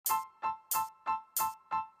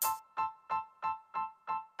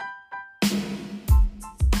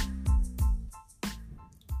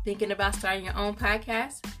Thinking about starting your own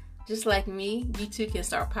podcast? Just like me, you too can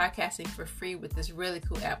start podcasting for free with this really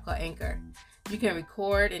cool app called Anchor. You can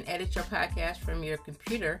record and edit your podcast from your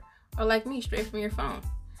computer or like me, straight from your phone.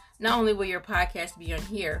 Not only will your podcast be on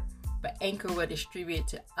here, but Anchor will distribute it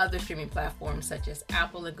to other streaming platforms such as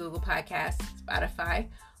Apple and Google Podcasts, Spotify,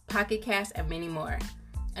 Pocket Casts, and many more.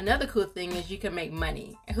 Another cool thing is you can make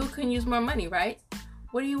money. And who can use more money, right?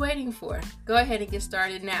 What are you waiting for? Go ahead and get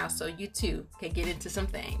started now so you too can get into some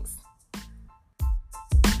things.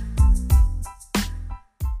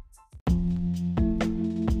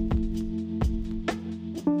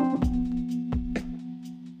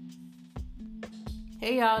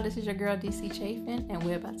 Hey y'all, this is your girl DC Chafin, and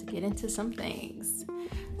we're about to get into some things.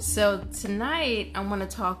 So tonight I want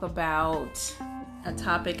to talk about a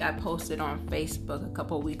topic I posted on Facebook a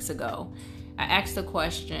couple weeks ago. I asked the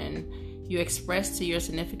question, you expressed to your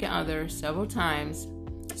significant other several times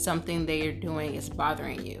something they are doing is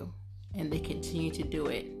bothering you, and they continue to do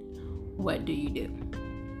it. What do you do?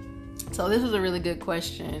 So this was a really good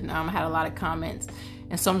question. I had a lot of comments,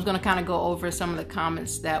 and so I'm just going to kind of go over some of the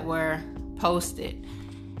comments that were posted.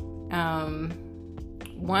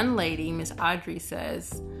 One lady, Miss Audrey,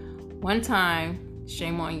 says, one time,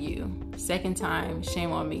 shame on you. Second time,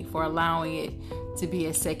 shame on me for allowing it to be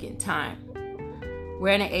a second time. We're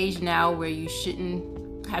at an age now where you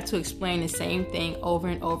shouldn't have to explain the same thing over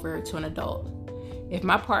and over to an adult. If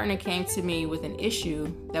my partner came to me with an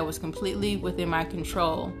issue that was completely within my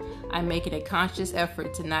control, I'm making a conscious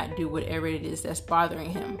effort to not do whatever it is that's bothering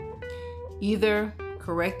him. Either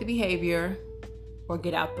correct the behavior or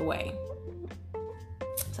get out the way.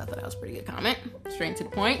 So I thought that was a pretty good comment. Straight to the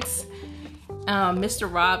points.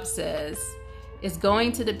 Mr. Rob says, it's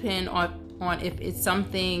going to depend on if it's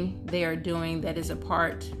something they are doing that is a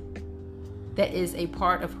part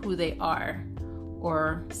of who they are,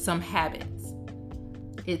 or some habits.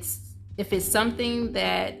 If it's something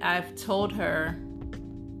that I've told her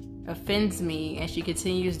offends me and she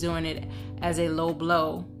continues doing it as a low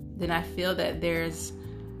blow, then I feel that there's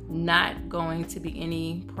not going to be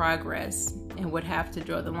any progress and would have to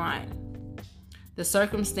draw the line. The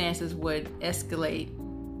circumstances would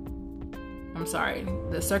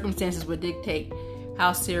dictate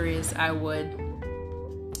how serious I would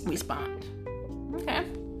respond. Okay.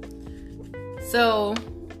 So,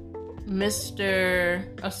 Mrs.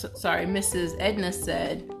 Edna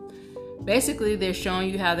said, basically they're showing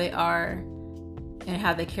you how they are and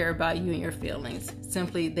how they care about you and your feelings.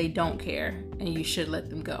 Simply, they don't care, and you should let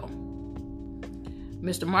them go.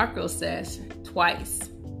 Mr. Marco says, twice,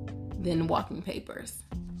 then walking papers.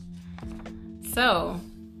 So,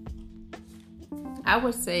 I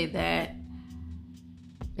would say that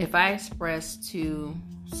if I express to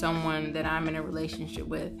someone that I'm in a relationship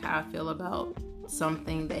with how I feel about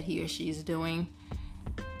something that he or she is doing,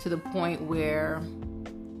 to the point where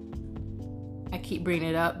I keep bringing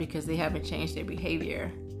it up because they haven't changed their behavior,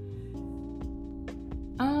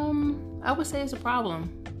 I would say it's a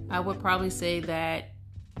problem. I would probably say that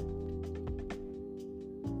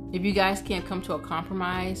if you guys can't come to a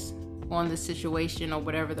compromise on the situation or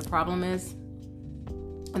whatever the problem is,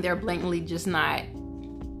 and they're blatantly just not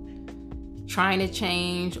trying to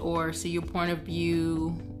change or see your point of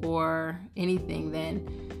view or anything, then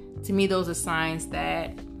to me those are signs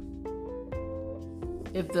that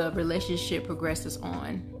if the relationship progresses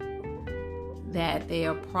on, that they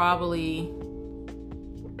are probably,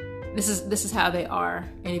 this is how they are.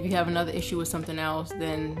 And if you have another issue with something else,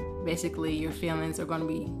 then basically your feelings are going to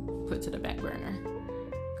be put to the back burner.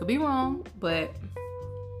 Could be wrong, but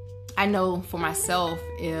I know for myself,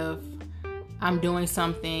 if I'm doing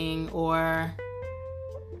something or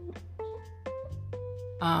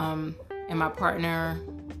and my partner,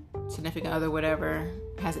 significant other, whatever,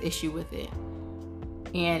 has an issue with it,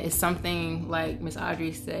 and it's something like Miss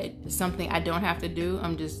Audrey said, it's something I don't have to do,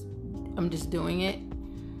 I'm just doing it,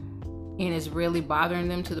 and it's really bothering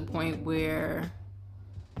them to the point where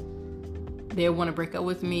they want to break up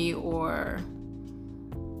with me, or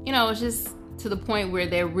it's just to the point where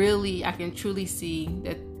I can truly see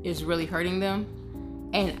that it's really hurting them.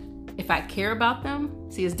 And if I care about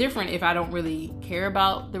them, see, it's different if I don't really care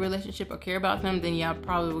about the relationship or care about them, then yeah, I'll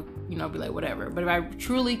probably would, be like, whatever. But if I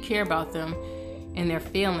truly care about them and their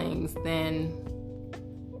feelings, then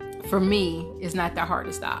for me, it's not that hard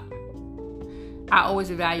to stop. I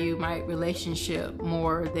always value my relationship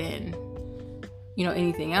more than,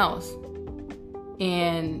 anything else.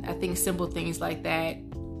 And I think simple things like that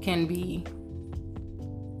can be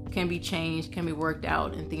changed, can be worked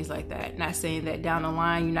out, and things like that. Not saying that down the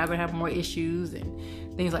line you're not going to have more issues and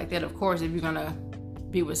things like that. Of course, if you're going to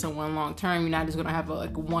be with someone long term, you're not just going to have a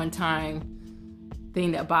one-time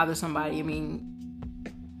thing that bothers somebody. I mean,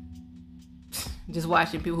 just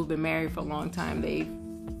watching people who've been married for a long time, they've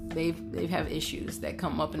have issues that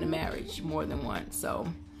come up in the marriage more than once. So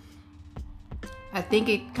I think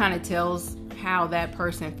it kind of tells how that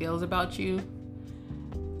person feels about you.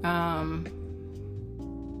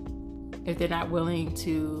 If they're not willing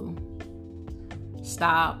to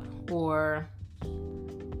stop or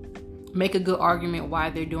make a good argument why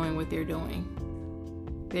they're doing what they're doing.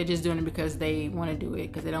 They're just doing it because they want to do it,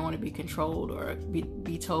 because they don't want to be controlled or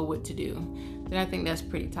be told what to do. Then I think that's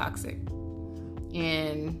pretty toxic.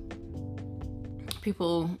 And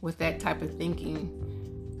people with that type of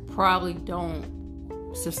thinking probably don't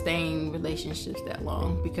sustain relationships that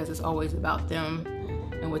long, because it's always about them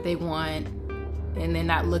and what they want. And they're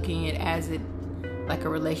not looking at it like a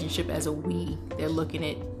relationship as a we. They're looking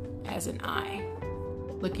at it as an I.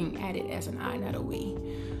 Looking at it as an I, not a we.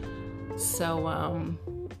 So,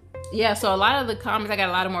 so a lot of the comments, I got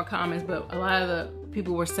a lot of more comments, but a lot of the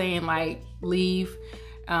people were saying, like, leave.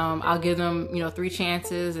 I'll give them, 3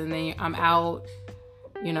 chances and then I'm out.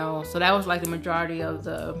 So that was like the majority of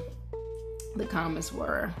the comments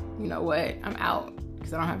were, you know what, I'm out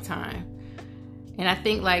because I don't have time. And I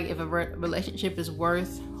think, like, if a relationship is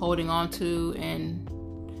worth holding on to and,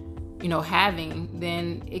 having,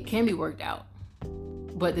 then it can be worked out.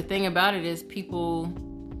 But the thing about it is people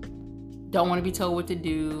don't want to be told what to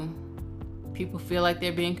do. People feel like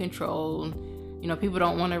they're being controlled. People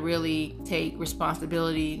don't want to really take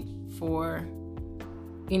responsibility for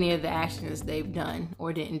any of the actions they've done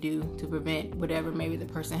or didn't do to prevent whatever maybe the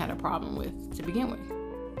person had a problem with to begin with.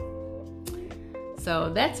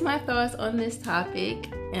 So that's my thoughts on this topic.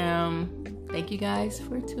 Thank you guys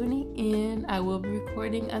for tuning in. I will be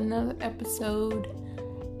recording another episode,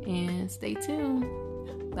 and stay tuned.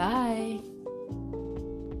 Bye.